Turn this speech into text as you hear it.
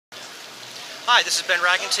Hi, this is Ben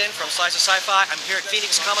Raggington from SciFi. I'm here at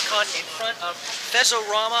Phoenix Comicon in front of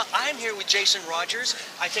Fezzorama. I'm here with Jason Rogers.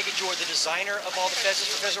 I take it you're the designer of all the fezzes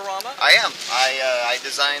for Fezzorama? I am. I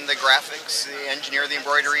design the graphics, engineer the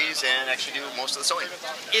embroideries, and actually do most of the sewing.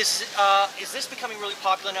 Is this becoming really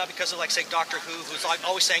popular now because of, like, say, Doctor Who, who's like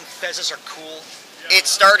always saying fezzes are cool? It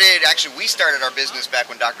started, actually, we started our business back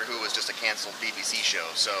when Doctor Who was just a canceled BBC show,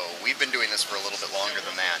 so we've been doing this for a little bit longer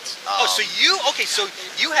than that. So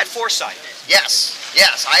you had foresight. Yes,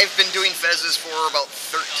 I've been doing fezzes for about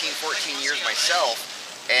 13, 14 years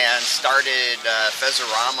myself, and started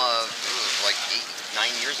Fezzorama like 8,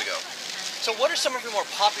 9 years ago. So what are some of your more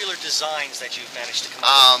popular designs that you've managed to come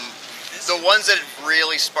up with? The ones that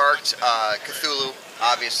really sparked Cthulhu.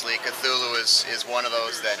 Obviously, Cthulhu is one of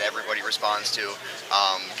those that everybody responds to.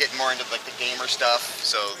 Getting more into like the gamer stuff,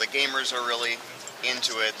 so the gamers are really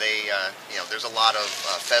into it. They, there's a lot of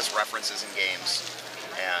Fez references in games,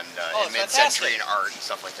 and in mid-century and art and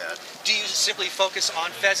stuff like that. Do you simply focus on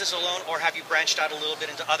fezzes alone, or have you branched out a little bit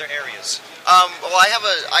into other areas? Well, I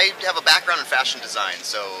have a background in fashion design,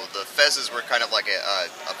 so the fezzes were kind of like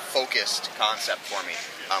a focused concept for me.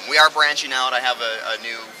 We are branching out. I have a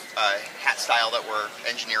new hat style that we're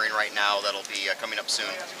engineering right now that'll be coming up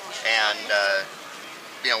soon, and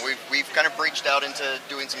we've kind of breached out into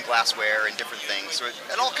doing some glassware and different things. So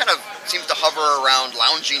it all kind of seems to hover around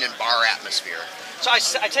lounging and bar atmosphere. So I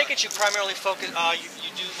take it you primarily focus.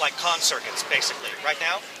 You do like con circuits basically right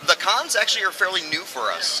now. The cons actually are fairly new for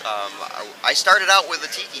us. I started out with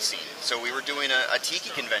a tiki scene, so we were doing a tiki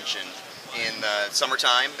convention in the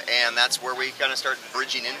summertime, and that's where we kind of started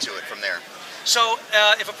bridging into it from there. So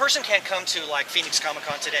if a person can't come to like Phoenix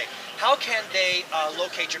Comicon today, how can they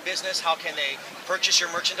locate your business? How can they purchase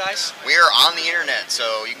your merchandise? We are on the internet,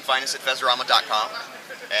 so you can find us at fezzorama.com,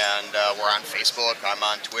 and we're on Facebook. I'm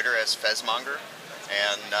on Twitter as Fezzmonger,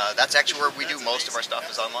 and that's actually where we do most of our stuff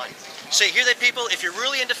is online. So you hear that, people? If you're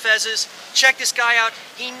really into fezzes, check this guy out.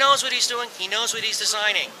 He knows what he's doing. He knows what he's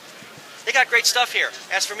designing. They got great stuff here.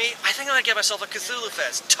 As for me, I think I'm going to get myself a Cthulhu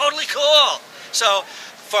Fez. Totally cool! So,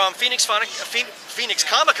 from Phoenix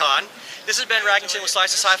Comicon, this has Ben Raggington with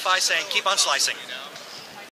SciFi saying, keep on slicing.